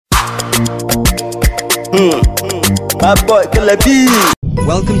My boy, Kalabi.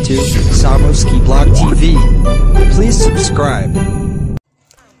 Welcome to Samoski Blog TV. Please subscribe.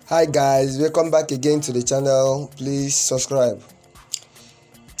 Hi guys, welcome back again to the channel. Please subscribe.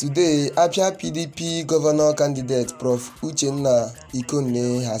 Today, Abia PDP governor candidate Prof Uchenna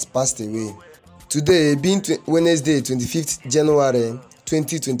Ikonne has passed away. Today, being Wednesday, 25th January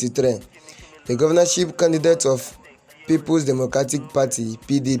 2023, the governorship candidate of People's Democratic Party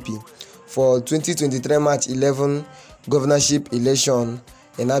 (PDP) for 2023 March 11 governorship election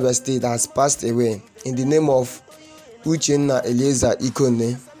in Abia State has passed away in the name of Prof Eleazar Uchenna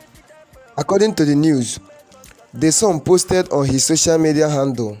Ikonne. According to the news, the son posted on his social media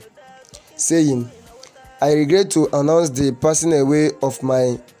handle saying, "I regret to announce the passing away of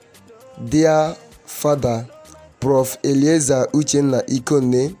my dear father, Prof Eleazar Uchenna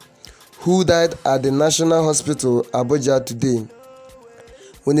Ikonne, who died at the National Hospital Abuja today,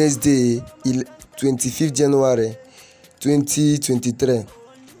 Wednesday, 25th January 2023,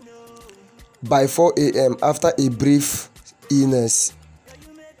 by 4 a.m. after a brief illness."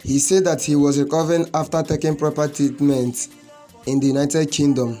 He said that he was recovering after taking proper treatment in the United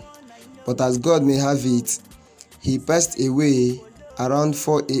Kingdom, but as God may have it, he passed away around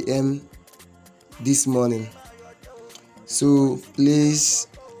 4 a.m. this morning. So please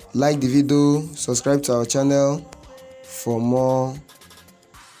like the video, subscribe to our channel for more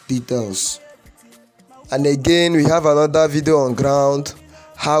details. And again, we have another video on ground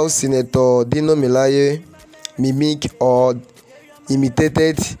how Senator Dino Melaye mimic or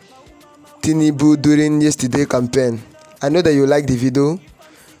imitated Tinubu during yesterday's campaign. I know that you like the video.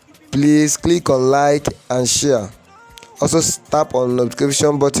 Please click on like and share. Also tap on the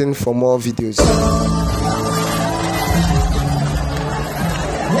notification button for more videos.